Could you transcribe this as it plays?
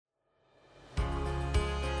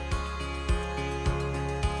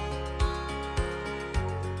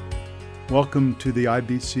Welcome to the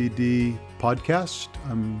IBCD podcast.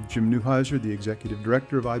 I'm Jim Neuheiser, the Executive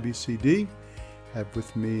Director of IBCD. I have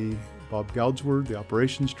with me Bob Goudsward, the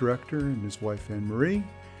Operations Director, and his wife Anne Marie.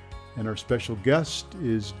 And our special guest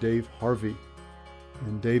is Dave Harvey.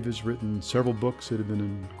 And Dave has written several books that have been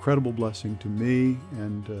an incredible blessing to me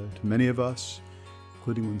and to many of us,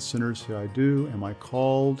 including When Sinners Say I Do, Am I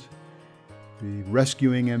Called?, The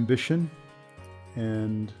Rescuing Ambition,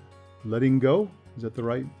 and Letting Go. Is that the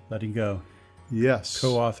right? Letting Go. Yes.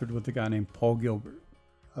 Co-authored with a guy named Paul Gilbert.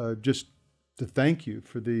 Just to thank you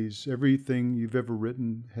for these. Everything you've ever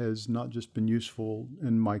written has not just been useful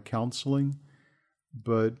in my counseling,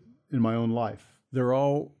 but in my own life. They're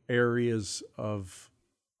all areas of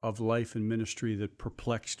life and ministry that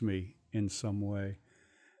perplexed me in some way.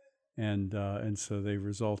 And so they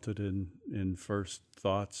resulted in first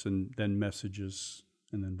thoughts and then messages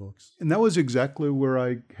and then books. And that was exactly where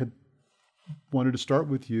I had wanted to start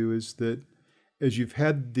with you, is that as you've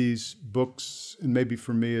had these books, and maybe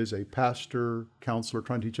for me as a pastor, counselor,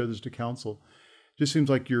 trying to teach others to counsel, it just seems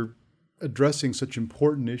like you're addressing such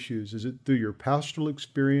important issues. Is it through your pastoral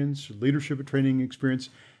experience, leadership and training experience?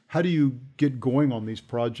 How do you get going on these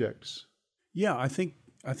projects? Yeah, I think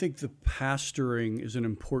the pastoring is an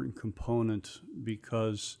important component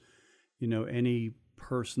because, any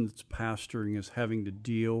person that's pastoring is having to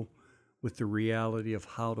deal with the reality of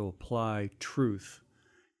how to apply truth,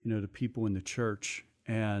 to people in the church,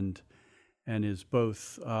 and is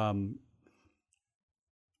both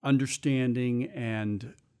understanding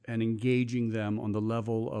and engaging them on the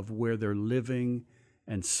level of where they're living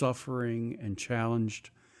and suffering and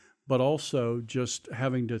challenged, but also just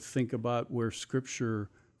having to think about where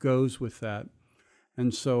Scripture goes with that.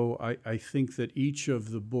 And so I think that each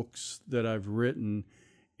of the books that I've written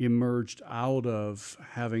emerged out of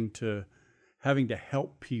having to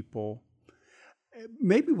help people,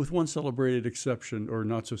 maybe with one celebrated exception, or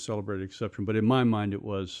not so celebrated exception, but in my mind it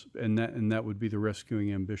was, and that would be the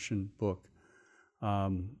Rescuing Ambition book,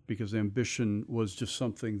 because ambition was just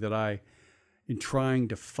something that in trying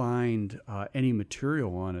to find any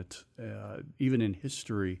material on it, even in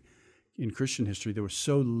history, in Christian history, there was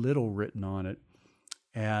so little written on it,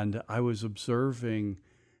 and I was observing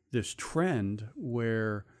this trend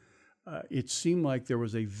where it seemed like there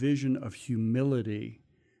was a vision of humility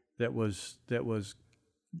that was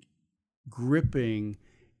gripping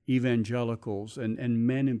evangelicals and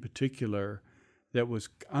men in particular, that was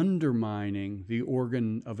undermining the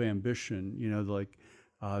organ of ambition. Like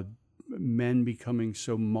men becoming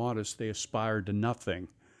so modest they aspired to nothing,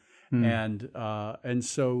 and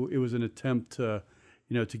so it was an attempt to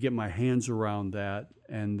get my hands around that,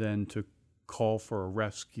 and then to call for a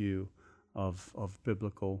rescue of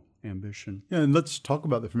biblical ambition. Yeah, and let's talk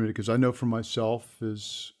about that for a minute, because I know for myself,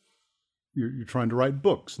 is you're trying to write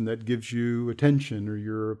books, and that gives you attention, or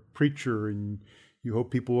you're a preacher, and you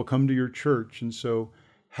hope people will come to your church. And so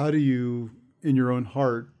how do you, in your own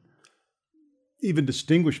heart, even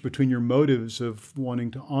distinguish between your motives of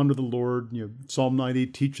wanting to honor the Lord? Psalm 90,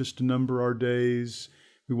 teach us to number our days.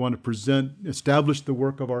 We want to establish the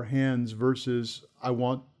work of our hands, versus I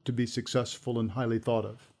want to be successful and highly thought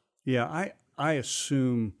of. Yeah, I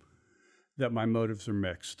assume that my motives are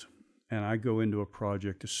mixed, and I go into a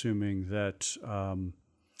project assuming that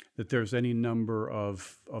that there's any number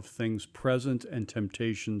of things present and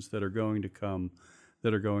temptations that are going to come,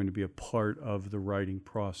 that are going to be a part of the writing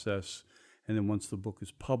process. And then once the book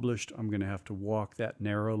is published, I'm going to have to walk that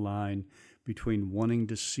narrow line between wanting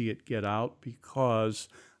to see it get out because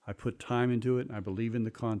I put time into it and I believe in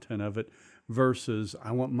the content of it, versus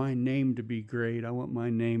I want my name to be great. I want my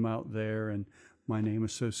name out there and my name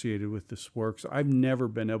associated with this work. So I've never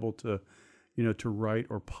been able to, to write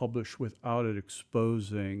or publish without it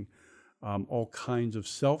exposing all kinds of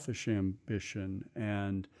selfish ambition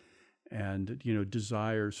and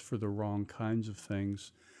desires for the wrong kinds of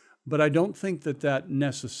things. But I don't think that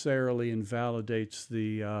necessarily invalidates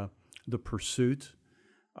the pursuit.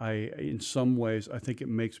 In some ways, I think it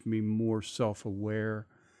makes me more self-aware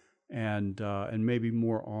and maybe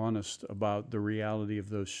more honest about the reality of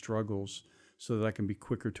those struggles, so that I can be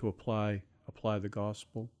quicker to apply the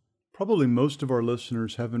gospel. Probably most of our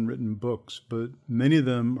listeners haven't written books, but many of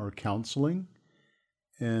them are counseling,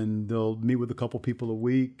 and they'll meet with a couple people a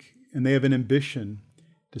week, and they have an ambition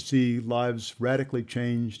to see lives radically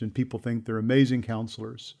changed, and people think they're amazing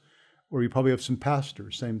counselors. Or you probably have some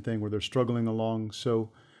pastors, same thing, where they're struggling along.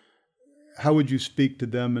 So how would you speak to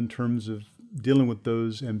them in terms of dealing with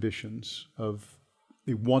those ambitions of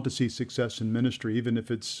they want to see success in ministry, even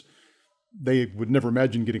if they would never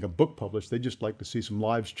imagine getting a book published. They just like to see some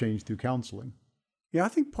lives changed through counseling. Yeah, I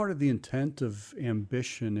think part of the intent of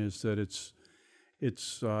ambition is that it's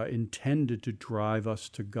intended to drive us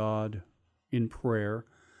to God in prayer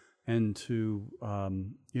and to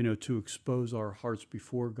to expose our hearts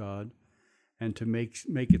before God and to make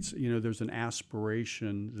it there's an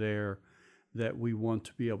aspiration there that we want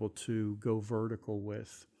to be able to go vertical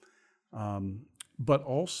with. But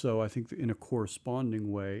also, I think that in a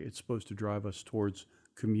corresponding way, it's supposed to drive us towards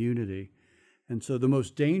community. And so the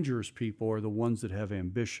most dangerous people are the ones that have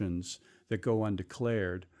ambitions that go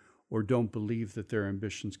undeclared or don't believe that their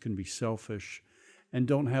ambitions can be selfish and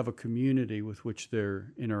don't have a community with which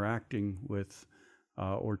they're interacting with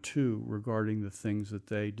or to regarding the things that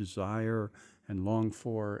they desire and long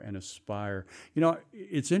for and aspire.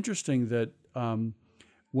 It's interesting that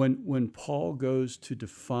when Paul goes to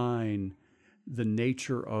define the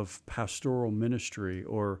nature of pastoral ministry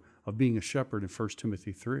or of being a shepherd in 1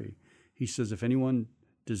 Timothy 3, he says, if anyone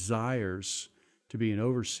desires to be an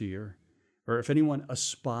overseer, or if anyone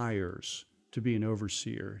aspires to be an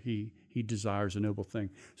overseer, he desires a noble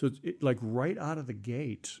thing. So it's like right out of the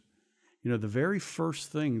gate, the very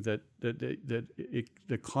first thing that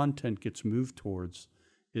the content gets moved towards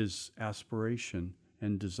is aspiration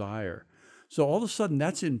and desire. So all of a sudden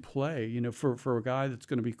that's in play, for a guy that's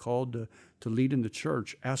going to be called to lead in the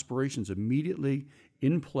church. Aspirations immediately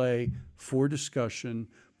in play for discussion.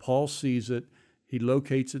 Paul sees it. He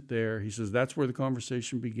locates it there. He says that's where the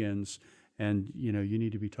conversation begins, and you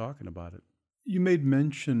need to be talking about it. You made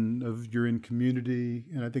mention of you're in community,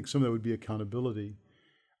 and I think some of that would be accountability.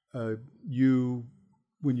 You,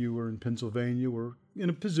 when you were in Pennsylvania, were in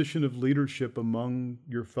a position of leadership among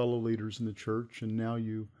your fellow leaders in the church, and now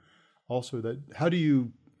you also how do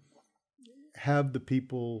you have the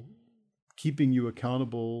people keeping you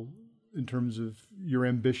accountable in terms of your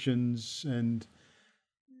ambitions and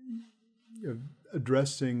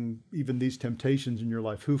addressing even these temptations in your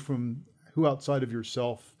life? Who outside of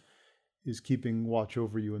yourself is keeping watch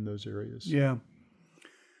over you in those areas? Yeah.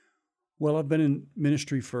 Well, I've been in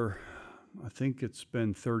ministry for, I think it's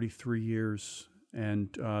been 33 years and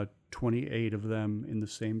 28 of them in the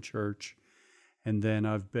same church. And then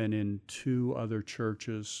I've been in 2 other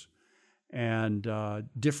churches and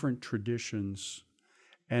different traditions.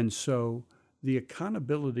 And so the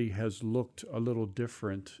accountability has looked a little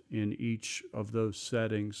different in each of those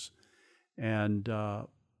settings and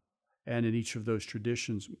in each of those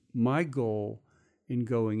traditions. My goal in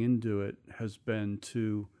going into it has been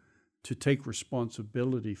to take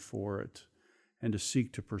responsibility for it and to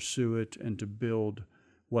seek to pursue it and to build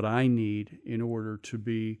what I need in order to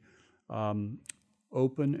be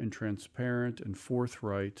open and transparent and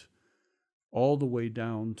forthright all the way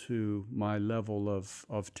down to my level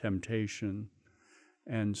of temptation.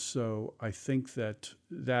 And so I think that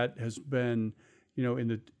has been,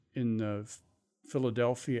 in the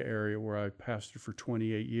Philadelphia area where I pastored for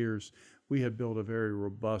 28 years, we had built a very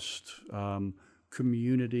robust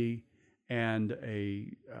community and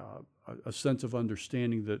a sense of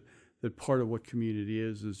understanding that part of what community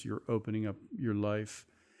is you're opening up your life.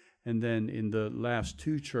 And then in the last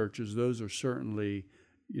 2 churches, those are certainly,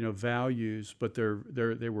 values, but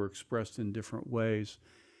they were expressed in different ways,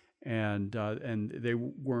 and they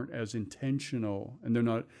weren't as intentional, and they're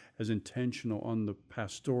not as intentional on the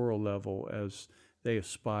pastoral level as they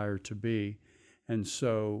aspire to be. And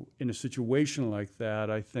so, in a situation like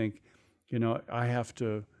that, I think, I have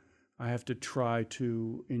to try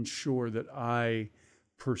to ensure that I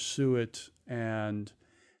pursue it and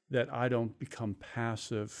that I don't become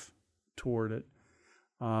passive toward it.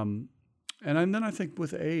 And then I think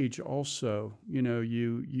with age also,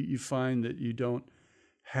 you find that you don't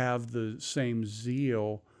have the same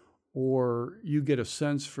zeal, or you get a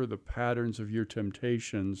sense for the patterns of your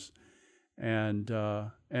temptations, and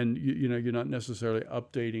you're not necessarily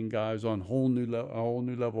updating guys on a whole new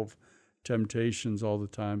level of temptations all the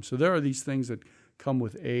time. So there are these things that come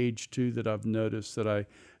with age too that I've noticed that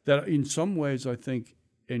in some ways I think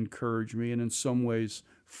encourage me, and in some ways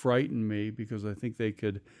frighten me, because I think they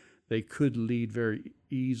could lead very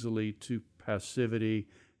easily to passivity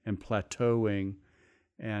and plateauing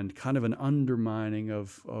and kind of an undermining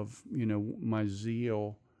of my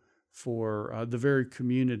zeal for the very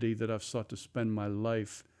community that I've sought to spend my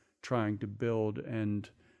life trying to build and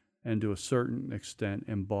to a certain extent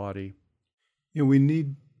embody. We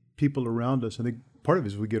need people around us. I think part of it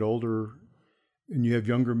is we get older and you have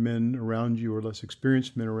younger men around you or less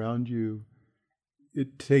experienced men around you.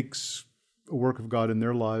 It takes a work of God in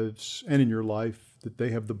their lives and in your life that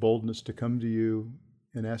they have the boldness to come to you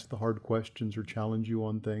and ask the hard questions or challenge you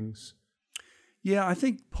on things. Yeah, I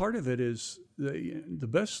think part of it is the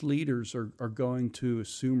best leaders are going to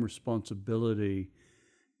assume responsibility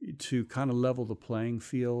to kind of level the playing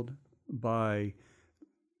field by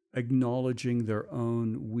acknowledging their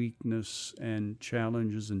own weakness and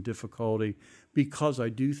challenges and difficulty, because I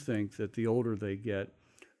do think that the older they get,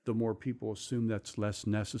 the more people assume that's less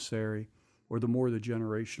necessary, or the more the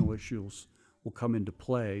generational issues will come into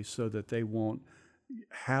play, so that they won't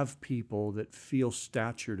have people that feel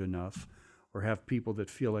statured enough, or have people that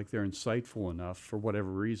feel like they're insightful enough for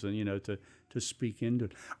whatever reason, to speak into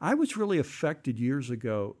it. I was really affected years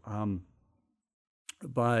ago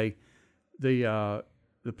by the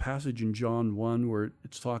passage in John 1 where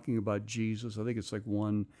it's talking about Jesus. I think it's like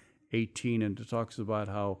 1:18, and it talks about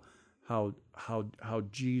how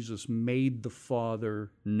Jesus made the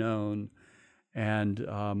Father known, and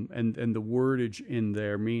the wordage in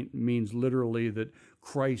there means literally that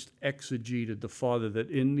Christ exegeted the Father, that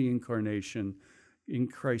in the incarnation, in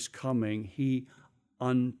Christ's coming, he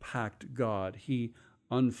unpacked God, he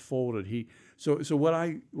unfolded. So what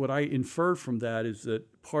I infer from that is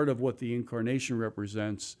that part of what the incarnation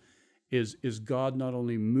represents is God not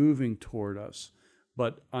only moving toward us,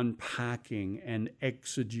 but unpacking and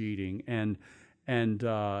exegeting and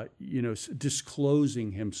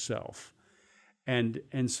disclosing himself. And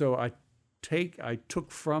so I took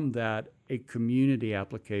from that a community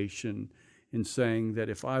application in saying that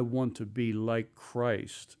if I want to be like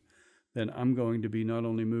Christ, then I'm going to be not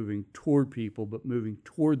only moving toward people, but moving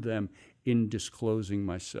toward them in disclosing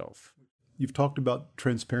myself. You've talked about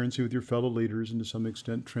transparency with your fellow leaders, and to some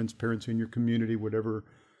extent transparency in your community, whatever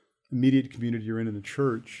immediate community you're in the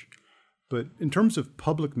church. But in terms of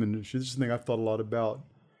public ministry, this is something I've thought a lot about.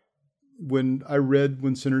 When I read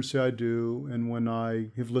When Sinners Say I Do, and when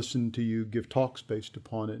I have listened to you give talks based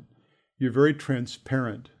upon it, you're very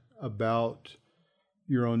transparent about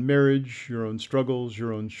your own marriage, your own struggles,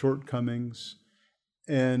 your own shortcomings.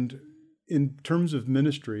 And in terms of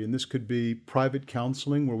ministry, and this could be private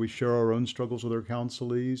counseling where we share our own struggles with our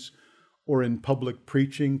counselees, or in public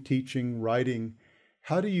preaching, teaching, writing,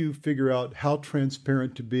 how do you figure out how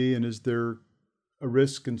transparent to be, and is there a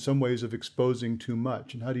risk in some ways of exposing too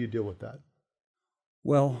much, and how do you deal with that?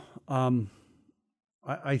 Well,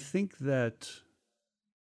 I think that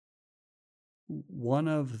one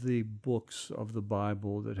of the books of the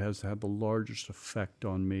Bible that has had the largest effect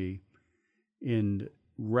on me in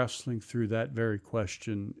wrestling through that very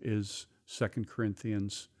question is 2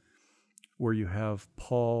 Corinthians, where you have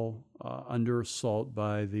Paul under assault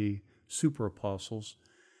by the super apostles,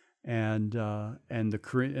 and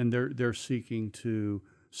they're seeking to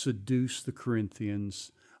seduce the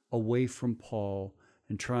Corinthians away from Paul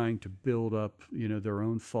and trying to build up their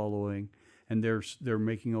own following. And they're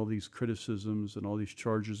making all these criticisms and all these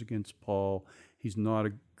charges against Paul. He's not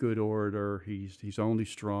a good orator. He's only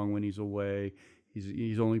strong when he's away.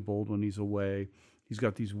 He's only bold when he's away. He's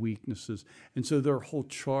got these weaknesses. And so their whole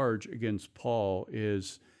charge against Paul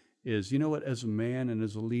is as a man and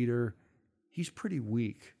as a leader, he's pretty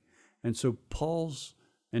weak. And so Paul's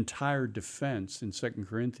entire defense in 2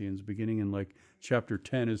 Corinthians, beginning in chapter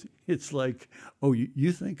 10, it's like, oh,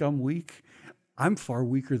 you think I'm weak? I'm far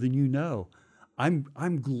weaker than you know.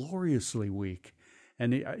 I'm gloriously weak,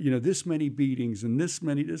 and this many beatings and this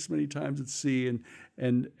many times at sea, and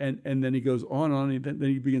then he goes on and then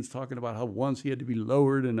he begins talking about how once he had to be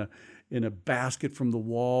lowered in a basket from the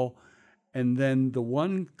wall, and then the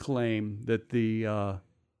one claim that the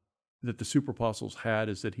super apostles had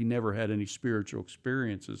is that he never had any spiritual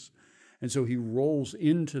experiences. And so he rolls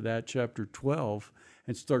into that chapter 12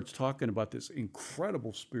 and starts talking about this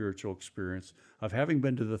incredible spiritual experience of having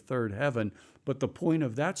been to the third heaven. But the point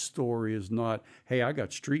of that story is not, hey, I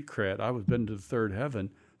got street cred, I've been to the third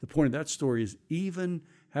heaven. The point of that story is, even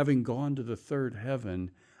having gone to the third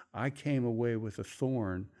heaven, I came away with a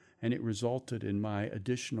thorn, and it resulted in my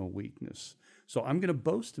additional weakness. So I'm going to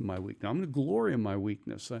boast in my weakness. I'm going to glory in my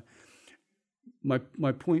weakness.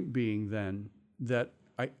 My point being then that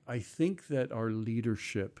I think that our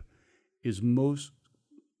leadership is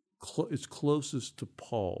is closest to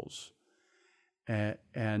Paul's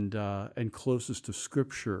and closest to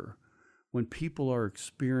Scripture when people are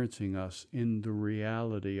experiencing us in the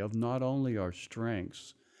reality of not only our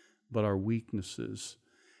strengths but our weaknesses,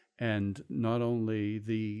 and not only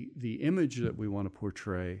the image that we want to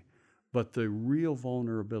portray, but the real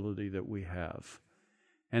vulnerability that we have.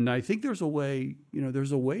 And I think there's a way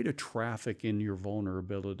to traffic in your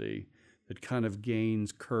vulnerability that kind of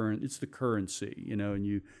gains it's the currency, and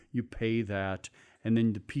you pay that, and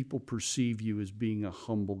then the people perceive you as being a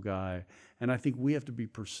humble guy. And I think we have to be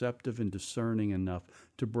perceptive and discerning enough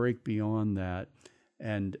to break beyond that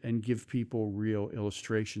and give people real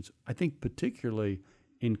illustrations. I think particularly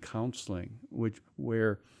in counseling,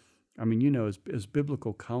 where I mean, you know, as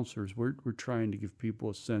biblical counselors, we're trying to give people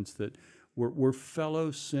a sense that we're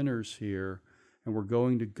fellow sinners here, and we're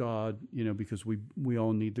going to God, you know, because we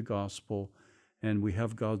all need the gospel, and we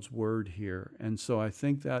have God's word here. And so I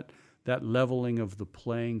think that leveling of the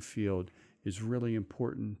playing field is really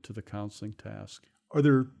important to the counseling task. Are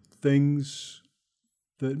there things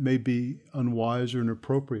that may be unwise or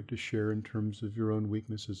inappropriate to share in terms of your own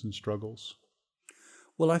weaknesses and struggles?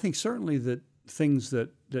 Well, I think certainly that things that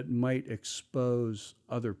might expose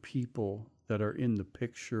other people that are in the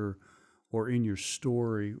picture or in your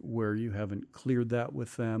story where you haven't cleared that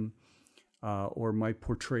with them, or might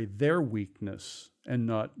portray their weakness and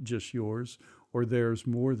not just yours, or theirs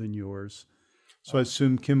more than yours. So I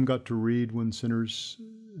assume Kim got to read When Sinners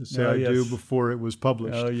Say Oh, I Do yes. before it was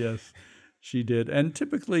published. Oh, yes, she did. And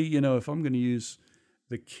typically, you know, if I'm going to use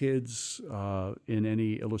the kids in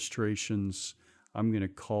any illustrations, I'm going to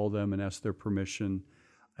call them and ask their permission.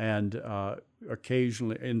 And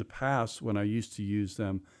occasionally, in the past, when I used to use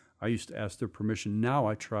them, I used to ask their permission. Now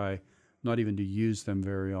I try not even to use them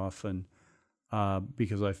very often,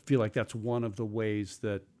 because I feel like that's one of the ways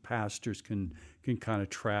that pastors can kind of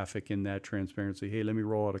traffic in that transparency. Hey, let me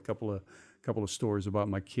roll out a couple of stories about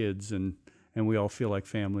my kids, and we all feel like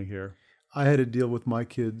family here. I had to deal with my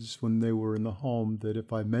kids when they were in the home that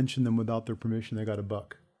if I mentioned them without their permission, they got $1.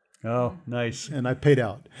 Oh, nice. And I paid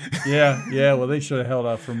out. Yeah. Well, they should have held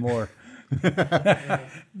out for more.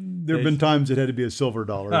 There have been times it had to be a silver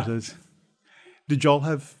dollar. Did y'all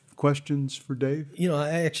have questions for Dave? You know,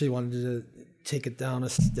 I actually wanted to take it down a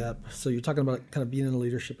step. So you're talking about kind of being in a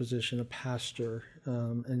leadership position, a pastor,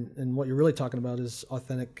 and what you're really talking about is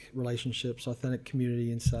authentic relationships, authentic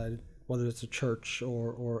community inside, whether it's a church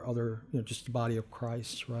or other, you know, just the body of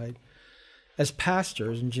Christ, right? As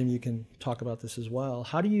pastors, and Jim, you can talk about this as well,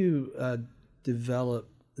 how do you develop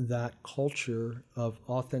that culture of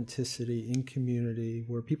authenticity in community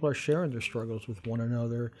where people are sharing their struggles with one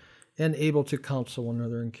another and able to counsel one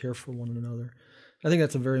another and care for one another? I think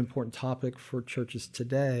that's a very important topic for churches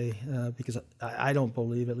today, because I don't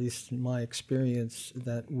believe, at least in my experience,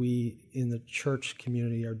 that we in the church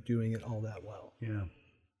community are doing it all that well.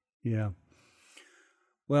 Yeah.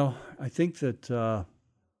 Well, I think that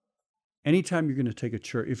anytime you're going to take a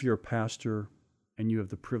church, if you're a pastor and you have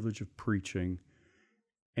the privilege of preaching,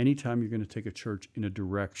 anytime you're going to take a church in a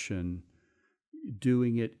direction,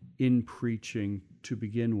 doing it in preaching to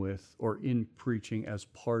begin with, or in preaching as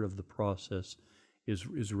part of the process,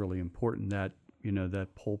 is really important. That, you know,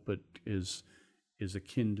 that pulpit is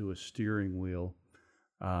akin to a steering wheel,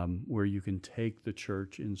 where you can take the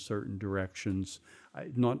church in certain directions,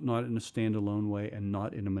 not in a standalone way and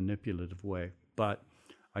not in a manipulative way. But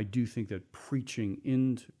I do think that preaching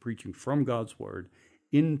from God's word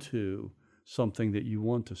into something that you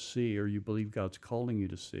want to see or you believe God's calling you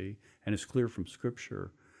to see, and it's clear from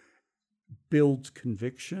Scripture, builds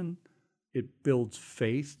conviction, it builds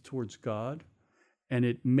faith towards God, and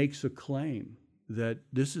it makes a claim that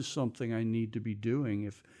this is something I need to be doing.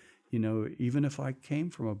 If, you know, even if I came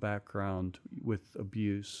from a background with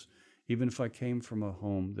abuse, even if I came from a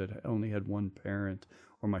home that only had one parent,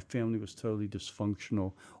 or my family was totally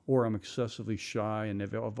dysfunctional, or I'm excessively shy and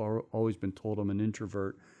I've always been told I'm an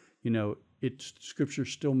introvert, you know, Scripture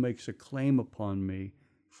still makes a claim upon me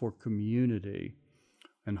for community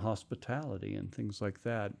and hospitality and things like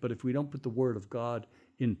that. But if we don't put the Word of God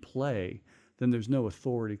in play, then there's no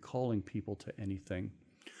authority calling people to anything.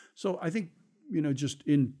 So I think, you know, just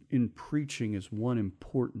in preaching is one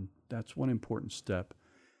important step.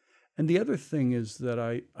 And the other thing is that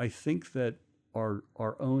I think that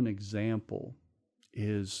our own example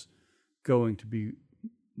is going to be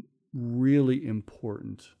really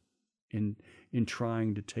important in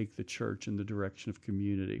trying to take the church in the direction of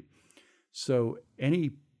community. So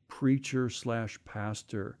any preacher /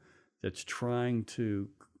 pastor that's trying to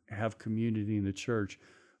have community in the church,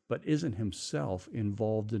 but isn't himself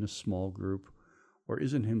involved in a small group, or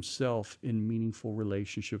isn't himself in meaningful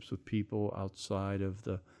relationships with people outside of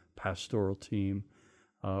the pastoral team,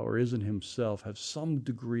 or isn't himself have some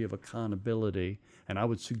degree of accountability, and I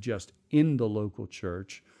would suggest in the local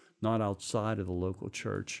church, not outside of the local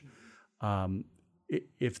church,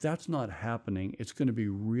 if that's not happening, it's going to be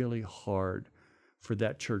really hard for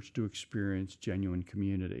that church to experience genuine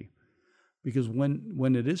community. Because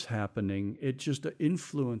when it is happening, it just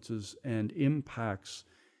influences and impacts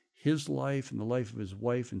his life and the life of his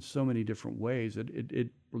wife in so many different ways. It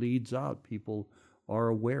bleeds out. People are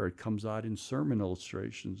aware. It comes out in sermon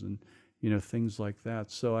illustrations and, you know, things like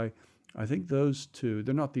that. So I think those two,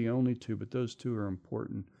 they're not the only two, but those two are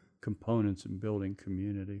important components in building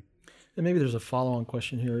community. And maybe there's a follow-on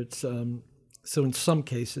question here. It's So in some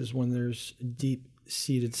cases, when there's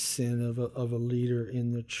deep-seated sin of a leader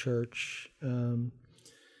in the church, who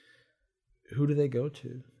do they go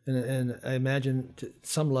to? And I imagine to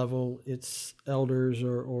some level it's elders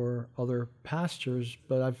or other pastors,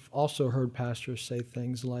 but I've also heard pastors say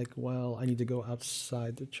things like, well, I need to go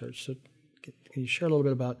outside the church. So can you share a little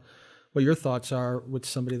bit about what your thoughts are with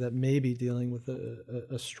somebody that may be dealing with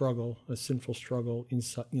a struggle, a sinful struggle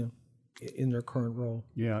inside, in their current role?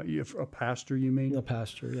 Yeah, a pastor, you mean? A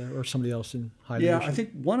pastor, yeah, or somebody else in high leadership. I think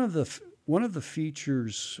one of the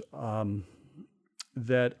features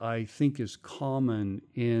that I think is common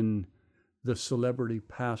in the celebrity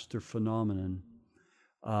pastor phenomenon,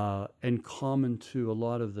 and common to a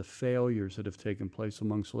lot of the failures that have taken place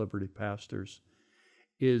among celebrity pastors,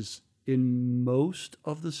 is in most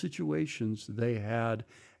of the situations they had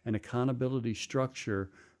an accountability structure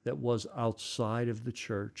that was outside of the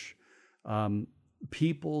church.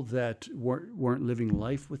 People that weren't living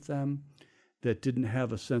life with them, that didn't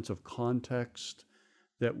have a sense of context,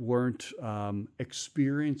 that weren't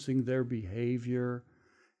experiencing their behavior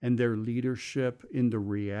and their leadership in the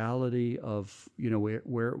reality of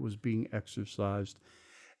where it was being exercised,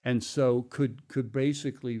 and so could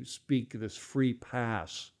basically speak this free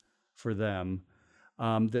pass for them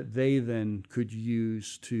that they then could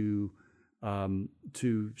use to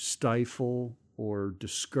stifle or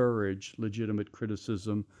discourage legitimate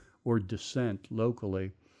criticism or dissent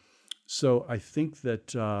locally. So I think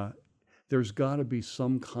that there's got to be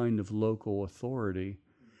some kind of local authority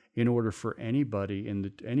in order for anybody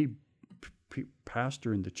any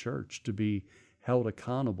pastor in the church to be held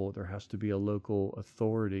accountable. There has to be a local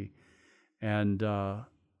authority, and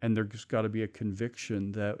there's got to be a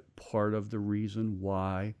conviction that part of the reason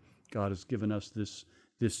why God has given us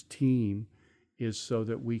this team is so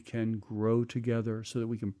that we can grow together, so that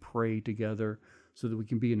we can pray together, so that we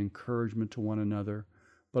can be an encouragement to one another,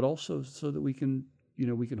 but also so that we can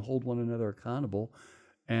hold one another accountable,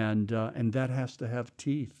 and that has to have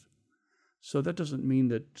teeth. So that doesn't mean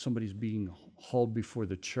that somebody's being hauled before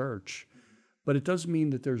the church, but it does mean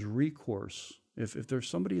that there's recourse. If there's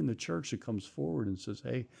somebody in the church that comes forward and says,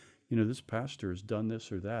 hey, this pastor has done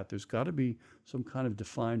this or that, there's got to be some kind of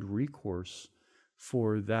defined recourse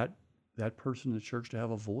for that person in the church to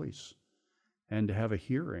have a voice and to have a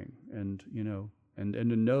hearing, and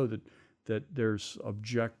to know that there's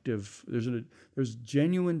there's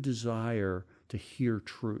genuine desire to hear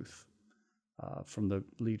truth from the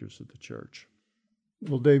leaders of the church.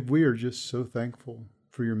 Well, Dave, we are just so thankful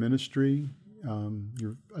for your ministry.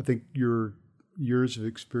 I think your years of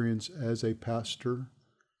experience as a pastor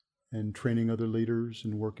and training other leaders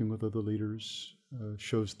and working with other leaders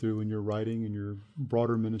shows through in your writing and your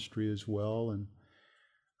broader ministry as well. And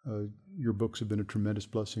your books have been a tremendous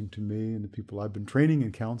blessing to me and the people I've been training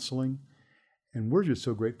and counseling. And we're just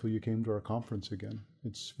so grateful you came to our conference again.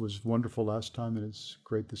 It was wonderful last time, and it's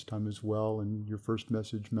great this time as well. And your first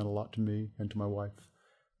message meant a lot to me and to my wife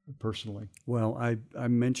personally. Well, I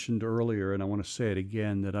mentioned earlier, and I want to say it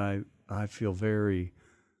again, that I feel very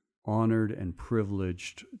honored and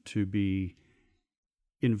privileged to be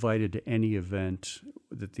invited to any event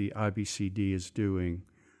that the IBCD is doing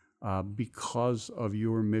because of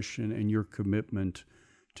your mission and your commitment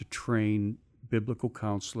to train biblical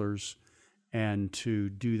counselors and to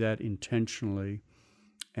do that intentionally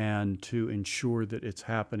and to ensure that it's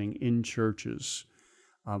happening in churches.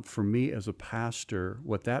 For me as a pastor,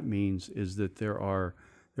 what that means is that there are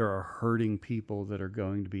hurting people that are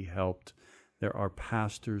going to be helped. There are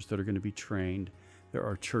pastors that are going to be trained. There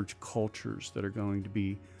are church cultures that are going to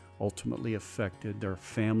be ultimately affected. There are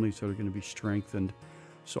families that are going to be strengthened.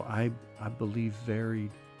 So I believe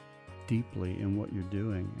very deeply in what you're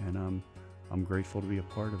doing, and I'm grateful to be a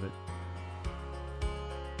part of it.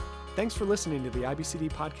 Thanks for listening to the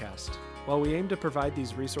IBCD podcast. While we aim to provide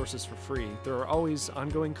these resources for free, there are always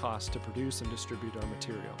ongoing costs to produce and distribute our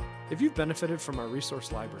material. If you've benefited from our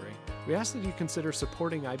resource library, we ask that you consider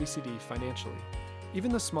supporting IBCD financially.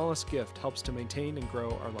 Even the smallest gift helps to maintain and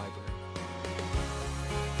grow our library.